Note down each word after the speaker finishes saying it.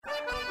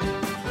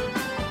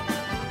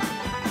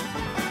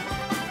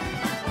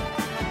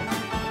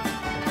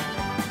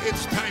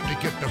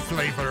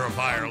flavor of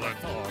Ireland.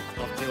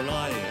 4th of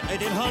July,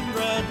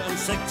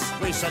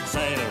 1806, we set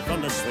sail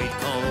from the sweet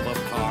cove of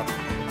Cork.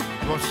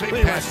 Well, St.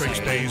 Patrick's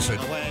Day is a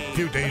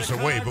few days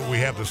away, but we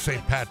have the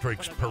St.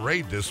 Patrick's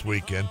Parade this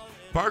weekend.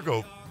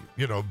 Fargo,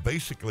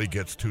 basically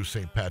gets 2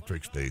 St.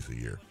 Patrick's Days a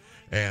year.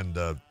 And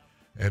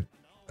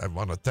I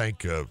want to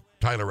thank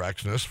Tyler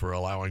Axness for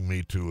allowing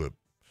me to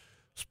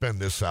spend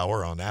this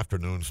hour on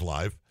Afternoons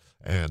Live.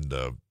 And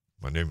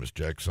my name is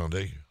Jack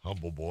Sunday,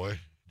 humble boy,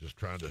 just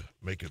trying to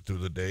make it through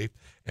the day.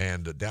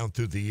 And down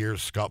through the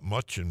years, Scott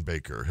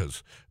Motschenbacher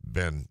has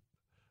been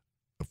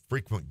a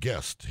frequent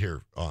guest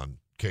here on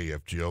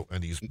KFGO,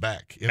 and he's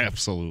back.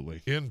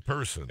 Absolutely. In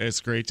person. It's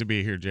great to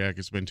be here, Jack.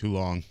 It's been too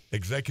long.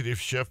 Executive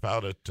chef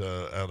out at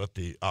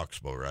the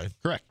Oxbow, right?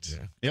 Correct.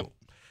 Yeah. Yep. Cool.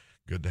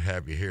 Good to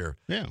have you here.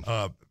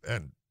 Yeah.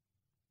 And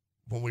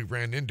when we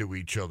ran into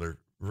each other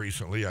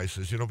recently, I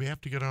says, we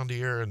have to get on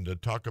the air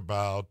and talk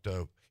about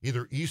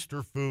either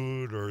Easter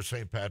food or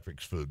St.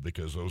 Patrick's food,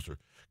 because those are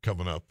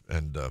coming up.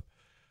 And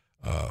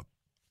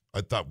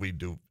I thought we'd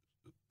do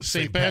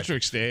St.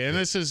 Patrick's Day. And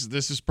this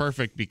is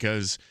perfect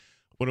because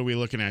what are we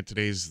looking at?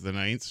 Today's the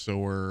 9th, so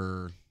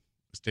we're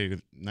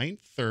the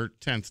 9th or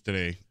 10th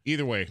today.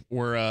 Either way,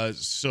 we're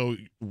so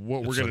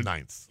what we're gonna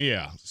 9th.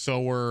 Yeah.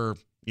 So we're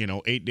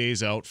 8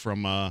 days out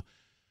from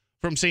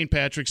St.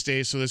 Patrick's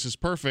Day, so this is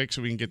perfect.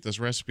 So we can get this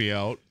recipe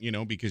out,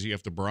 because you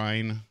have to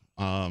brine.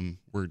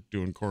 We're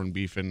doing corned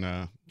beef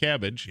and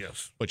cabbage.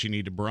 Yes. But you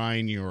need to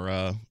brine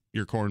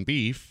your corned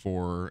beef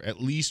for at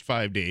least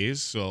 5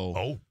 days.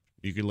 So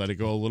you can let it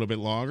go a little bit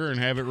longer and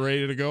have it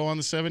ready to go on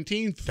the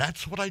 17th.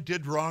 That's what I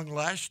did wrong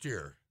last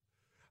year.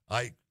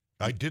 I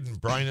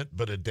didn't brine it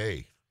but a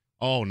day.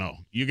 Oh, no.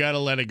 You got to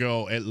let it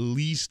go at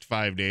least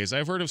 5 days.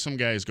 I've heard of some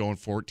guys going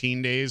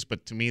 14 days,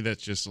 but to me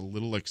that's just a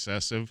little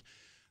excessive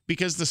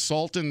because the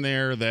salt in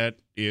there that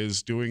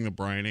is doing the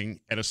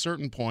brining, at a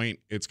certain point,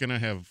 it's going to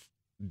have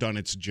done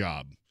its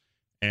job.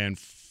 And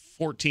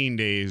 14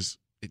 days,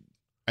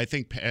 I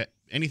think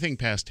anything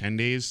past 10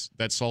 days,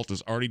 that salt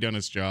has already done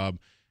its job,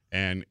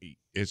 and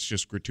it's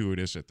just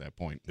gratuitous at that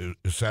point.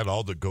 Is that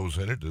all that goes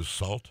in it, is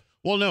salt?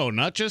 Well, no,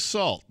 not just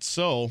salt.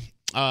 So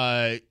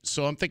I'm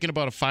thinking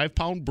about a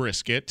 5-pound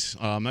brisket.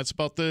 That's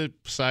about the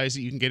size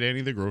that you can get at any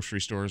of the grocery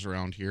stores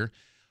around here.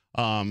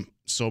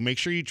 So make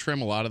sure you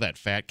trim a lot of that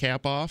fat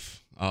cap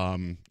off.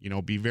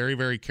 Be very,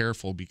 very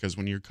careful because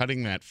when you're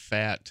cutting that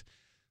fat,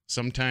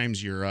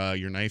 sometimes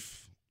your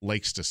knife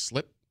likes to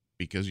slip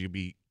because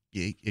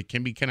it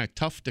can be kind of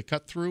tough to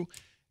cut through.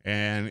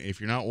 And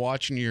if you're not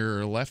watching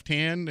your left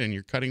hand and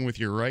you're cutting with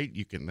your right,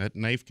 that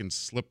knife can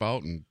slip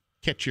out and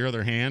catch your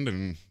other hand,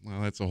 and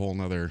that's a whole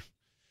nother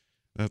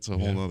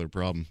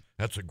problem.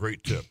 That's a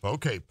great tip.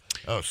 Okay,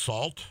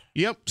 salt.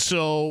 Yep.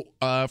 So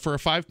for a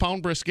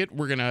 5-pound brisket,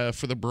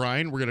 for the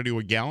brine, we're gonna do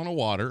a gallon of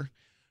water.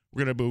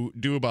 We're gonna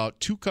do about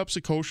 2 cups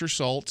of kosher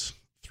salt,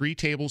 3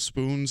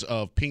 tablespoons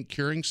of pink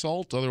curing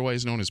salt,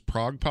 otherwise known as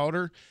prog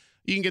powder.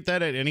 You can get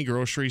that at any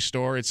grocery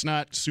store. It's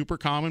not super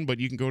common, but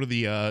you can go to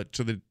the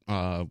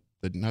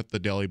not the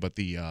deli, but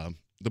the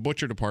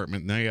butcher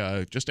department. And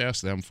they just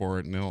ask them for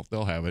it, and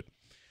they'll have it.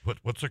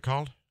 What's it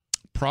called?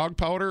 Prog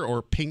powder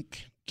or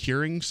pink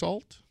curing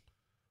salt.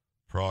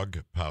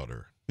 Prog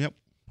powder. Yep.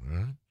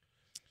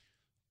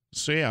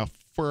 So yeah,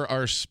 for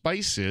our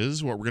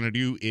spices, what we're gonna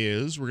do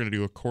is we're gonna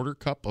do a 1/4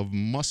 cup of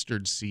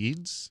mustard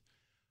seeds,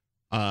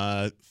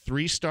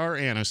 3-star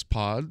anise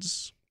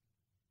pods,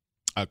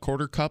 a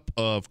 1/4 cup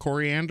of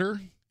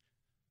coriander,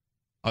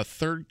 a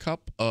 1/3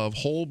 cup of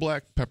whole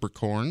black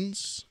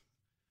peppercorns,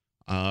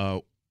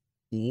 3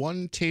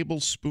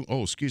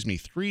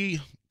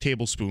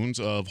 tablespoons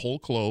of whole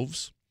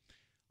cloves,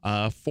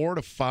 4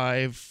 to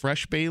 5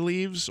 fresh bay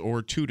leaves,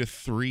 or 2 to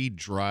 3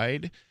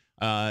 dried.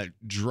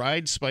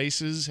 Dried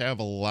spices have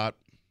a lot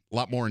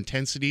more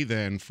intensity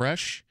than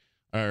fresh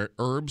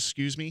herbs.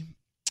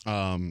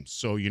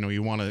 So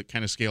you want to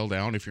kind of scale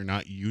down if you're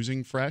not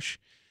using fresh.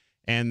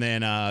 And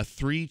then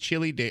 3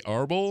 chili de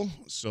árbol.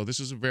 So this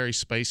is a very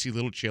spicy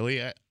little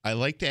chili. I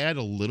like to add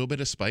a little bit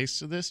of spice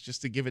to this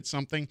just to give it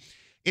something.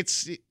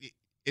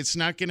 It's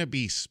not going to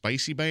be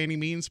spicy by any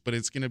means, but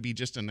it's going to be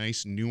just a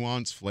nice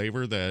nuanced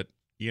flavor that,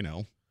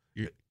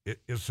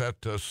 Is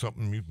that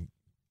something you can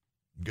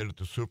get at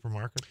the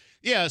supermarket?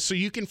 Yeah, so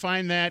you can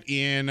find that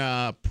in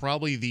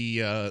probably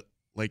the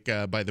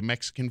by the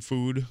Mexican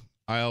food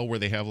aisle where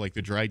they have like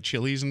the dried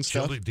chilies and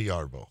stuff. Chili de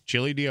árbol.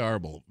 Chili de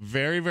árbol.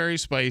 Very, very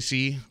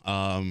spicy.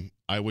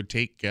 I would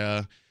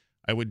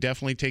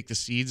definitely take the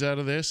seeds out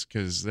of this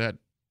because that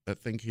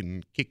thing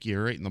can kick you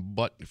right in the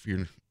butt if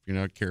you're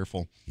not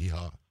careful.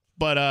 Yeah.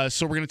 But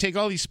so we're going to take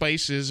all these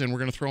spices and we're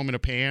going to throw them in a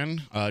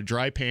pan,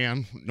 dry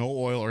pan, no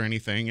oil or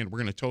anything, and we're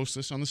going to toast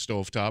this on the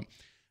stovetop.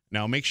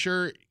 Now, make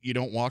sure you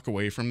don't walk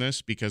away from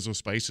this because those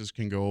spices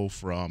can go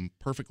from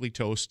perfectly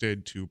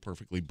toasted to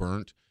perfectly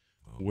burnt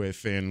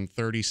within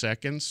 30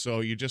 seconds.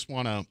 So you just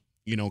want to,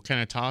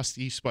 kind of toss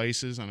these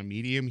spices on a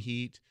medium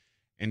heat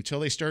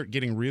until they start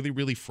getting really,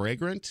 really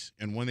fragrant.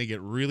 And when they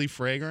get really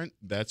fragrant,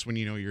 that's when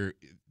you know you're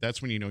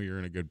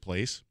in a good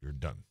place. You're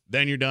done.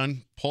 Then you're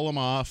done. Pull them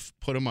off.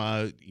 Put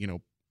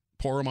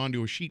pour them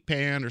onto a sheet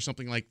pan or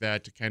something like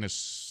that to kind of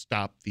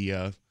stop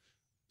the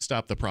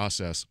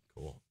process.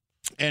 Cool.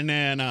 And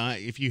then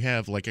if you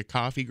have like a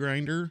coffee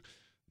grinder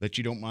that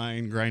you don't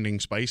mind grinding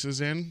spices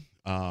in,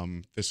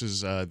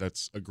 that's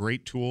a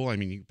great tool. I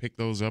mean, you can pick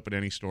those up at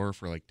any store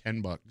for like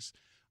 $10.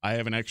 I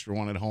have an extra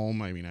one at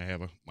home. I mean, I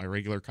have my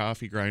regular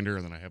coffee grinder,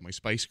 and then I have my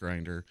spice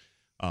grinder.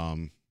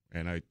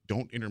 And I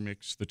don't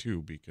intermix the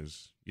two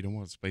because you don't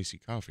want spicy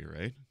coffee,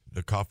 right?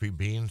 The coffee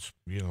beans,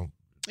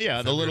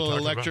 Yeah, the little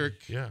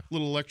electric,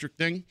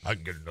 thing. I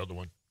can get another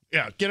one.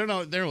 Yeah, get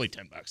another. They're only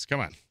 $10.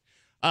 Come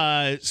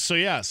on.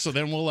 So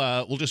then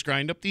we'll just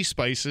grind up these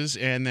spices,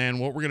 and then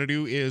what we're gonna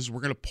do is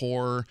we're gonna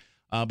pour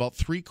about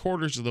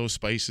 3/4 of those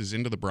spices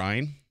into the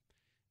brine,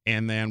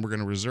 and then we're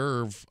gonna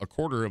reserve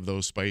 1/4 of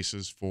those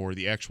spices for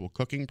the actual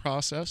cooking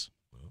process.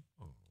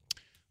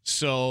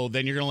 So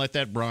then you're going to let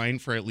that brine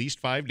for at least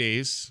 5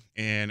 days.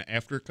 And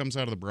after it comes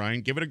out of the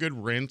brine, give it a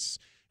good rinse.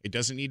 It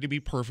doesn't need to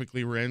be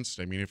perfectly rinsed.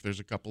 I mean, if there's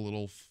a couple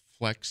little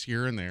flecks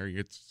here and there,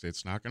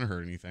 it's not going to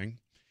hurt anything.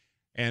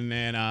 And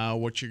then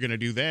what you're going to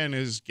do then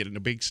is get in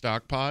a big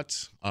stock pot,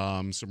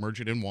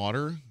 submerge it in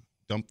water,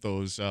 dump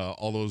those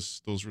all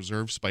those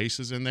reserved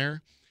spices in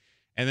there.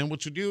 And then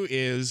what you do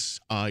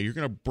is you're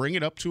going to bring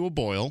it up to a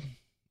boil,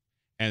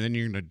 and then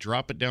you're going to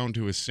drop it down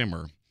to a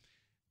simmer.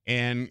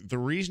 And the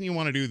reason you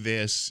want to do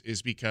this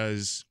is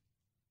because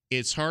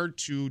it's hard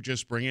to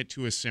just bring it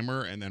to a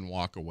simmer and then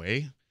walk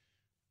away.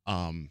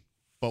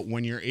 But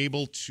when you're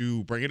able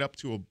to bring it up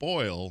to a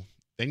boil,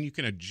 then you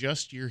can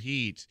adjust your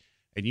heat,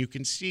 and you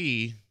can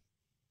see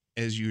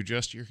as you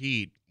adjust your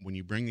heat, when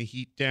you bring the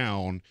heat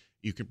down,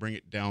 you can bring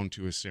it down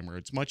to a simmer.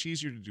 It's much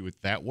easier to do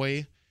it that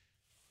way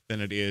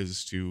than it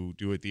is to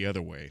do it the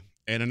other way.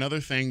 And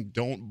another thing,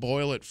 don't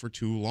boil it for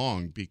too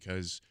long,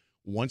 because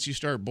once you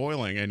start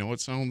boiling, I know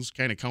it sounds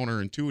kind of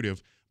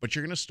counterintuitive, but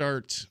you're going to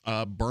start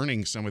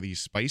burning some of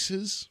these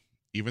spices.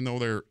 Even though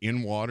they're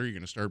in water, you're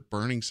going to start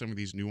burning some of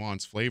these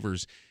nuanced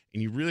flavors,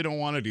 and you really don't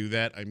want to do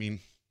that. I mean,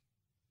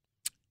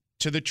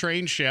 to the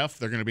trained chef,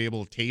 they're going to be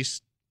able to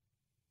taste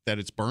that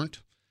it's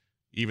burnt,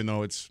 even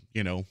though it's,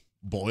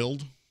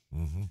 boiled,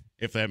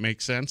 if that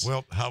makes sense.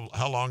 Well,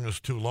 how long is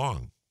too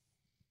long?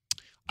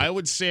 I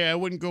would say I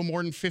wouldn't go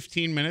more than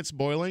 15 minutes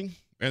boiling,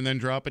 and then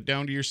drop it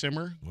down to your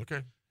simmer.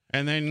 Okay.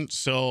 And then,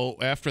 so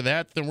after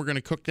that, then we're going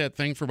to cook that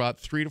thing for about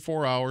 3 to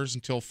 4 hours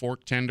until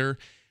fork tender.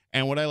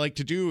 And what I like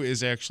to do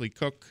is actually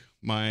cook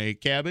my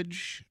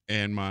cabbage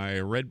and my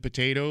red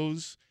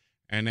potatoes,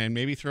 and then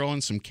maybe throw in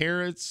some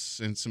carrots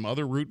and some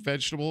other root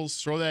vegetables.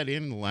 Throw that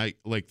in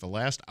like the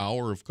last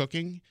hour of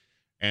cooking,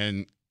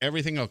 and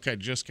everything will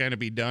just kind of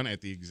be done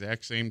at the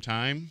exact same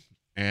time.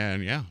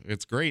 And yeah,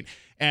 it's great.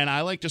 And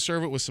I like to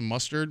serve it with some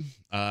mustard.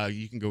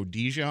 You can go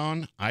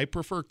Dijon. I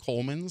prefer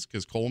Coleman's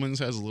because Coleman's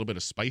has a little bit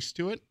of spice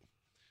to it.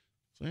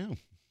 So yeah.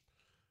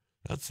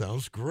 That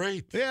sounds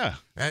great. Yeah.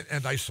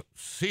 And I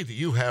see that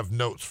you have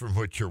notes from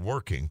which you're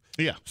working.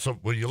 Yeah. So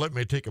will you let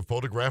me take a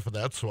photograph of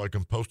that so I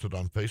can post it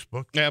on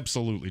Facebook?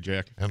 Absolutely,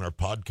 Jack. And our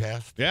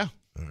podcast? Yeah.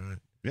 All right.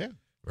 Yeah.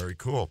 Very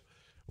cool.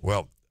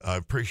 Well, I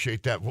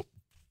appreciate that.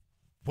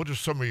 What are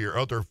some of your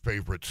other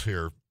favorites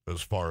here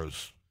as far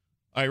as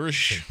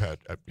Irish?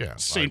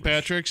 St.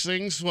 Patrick's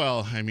things?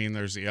 Well, I mean,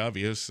 there's the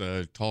obvious.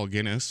 Tall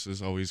Guinness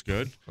is always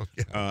good. Oh,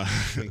 yeah.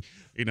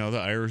 The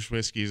Irish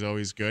whiskey is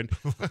always good.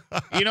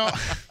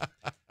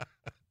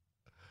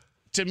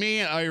 To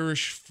me,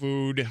 Irish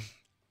food,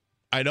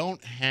 I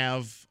don't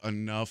have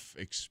enough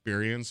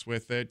experience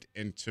with it.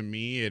 And to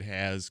me, it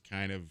has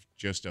kind of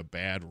just a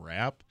bad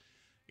rap.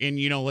 And,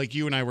 like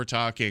you and I were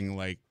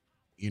talking,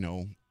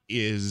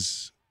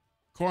 is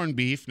corned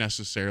beef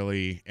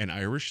necessarily an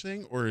Irish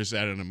thing, or is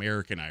that an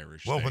American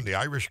Irish thing? Well, when the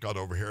Irish got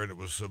over here, and it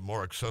was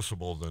more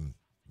accessible than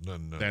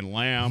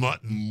lamb,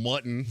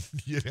 mutton.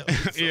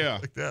 Yeah.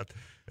 Like that.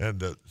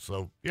 And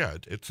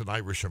it's an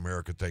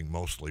Irish-American thing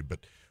mostly, but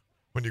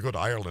when you go to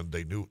Ireland,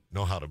 they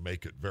know how to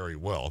make it very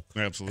well.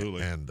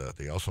 Absolutely. And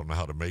they also know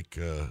how to make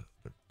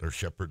their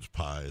shepherd's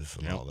pies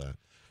and all that.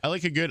 I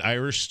like a good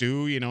Irish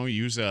stew,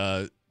 use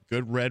a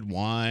good red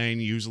wine,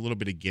 use a little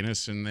bit of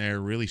Guinness in there,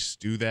 really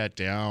stew that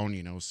down,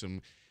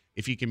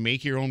 if you can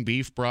make your own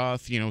beef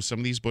broth, some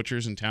of these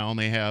butchers in town,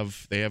 they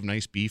have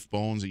nice beef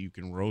bones that you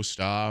can roast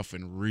off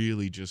and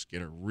really just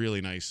get a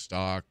really nice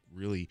stock,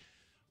 really,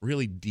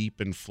 really deep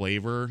in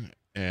flavor.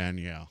 And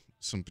yeah,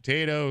 some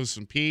potatoes,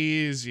 some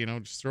peas,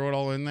 just throw it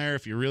all in there.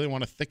 If you really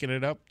want to thicken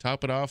it up,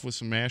 top it off with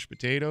some mashed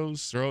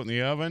potatoes, throw it in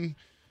the oven,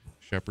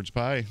 shepherd's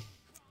pie.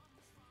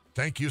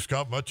 Thank you,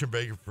 Scott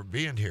Motschenbacher, for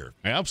being here.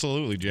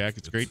 Absolutely, Jack.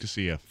 It's great to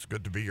see you. It's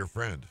good to be your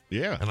friend.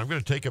 Yeah. And I'm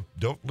going to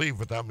don't leave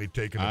without me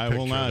taking a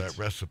picture of that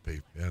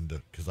recipe, and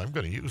because I'm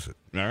going to use it.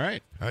 All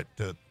right. All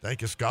right.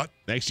 Thank you, Scott.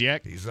 Thanks,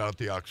 Jack. He's out at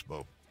the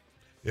Oxbow.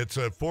 It's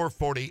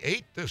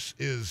 4:48. This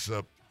is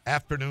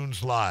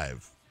Afternoons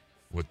Live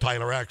with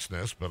Tyler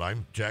Axness, but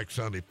I'm Jack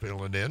Sunday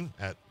filling in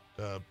at,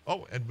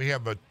 and we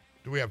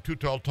have Too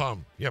Tall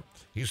Tom. Yep.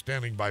 He's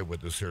standing by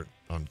with us here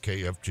on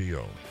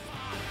KFGO.